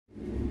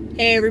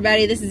Hey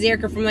everybody, this is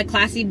Erica from the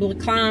Classy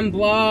Climb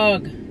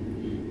blog.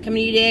 Coming to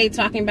you today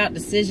talking about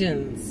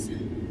decisions.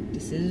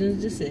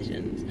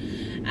 Decisions.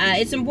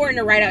 It's important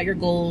to write out your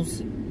goals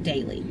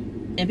daily.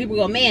 And people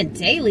go, man,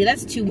 daily?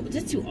 That's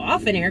too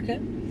often, Erica.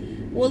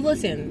 Well,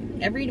 listen,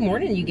 every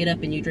morning you get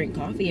up and you drink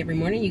coffee. Every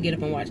morning you get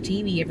up and watch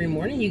TV. Every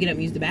morning you get up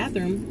and use the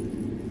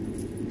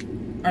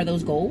bathroom. Are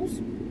those goals?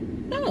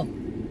 No.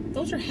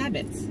 Those are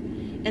habits.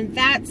 And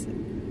that's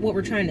what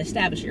we're trying to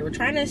establish here. We're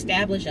trying to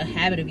establish a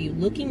habit of you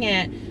looking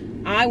at,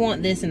 I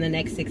want this in the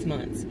next 6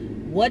 months.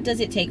 What does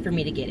it take for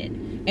me to get it?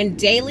 And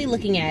daily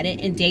looking at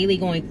it and daily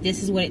going,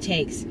 this is what it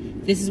takes.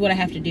 This is what I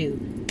have to do.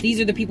 These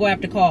are the people I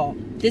have to call.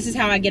 This is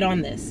how I get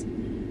on this.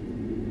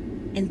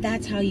 And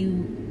that's how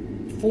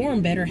you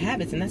form better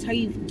habits, and that's how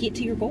you get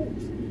to your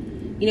goals.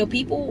 You know,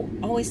 people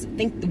always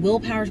think the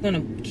willpower is going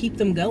to keep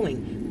them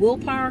going.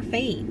 Willpower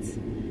fades.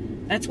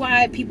 That's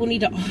why people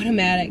need to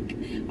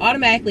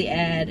automatically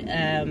add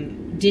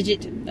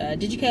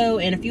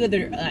Digico and a few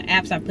other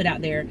apps I've put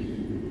out there.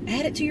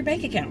 Add it to your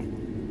bank account,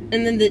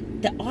 and then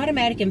the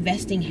automatic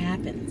investing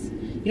happens.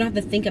 You don't have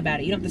to think about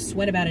it. You don't have to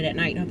sweat about it at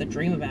night. You don't have to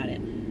dream about it.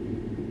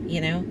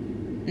 You know.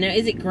 Now,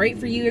 is it great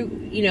for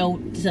you, you know,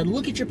 to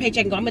look at your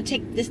paycheck and go, I'm going to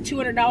take this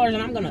 $200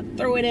 and I'm going to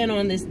throw it in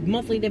on this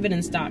monthly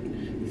dividend stock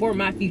for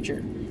my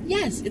future?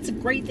 Yes, it's a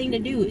great thing to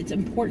do. It's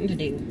important to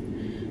do.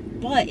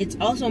 But it's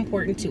also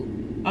important to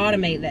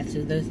automate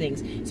those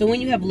things. So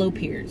when you have low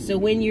periods, so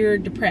when you're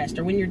depressed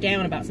or when you're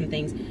down about some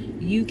things,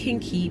 you can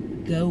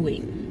keep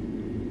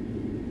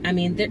going. I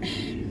mean,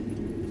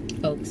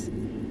 folks,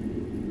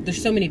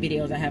 there's so many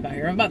videos I have out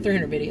here. I have about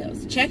 300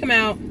 videos. Check them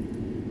out.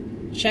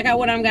 Check out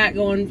what I've got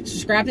going.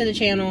 Subscribe to the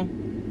channel.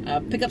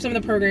 Pick up some of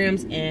the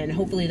programs, and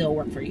hopefully they'll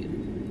work for you.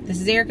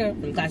 This is Erica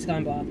from Classic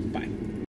Climb Blog. Bye.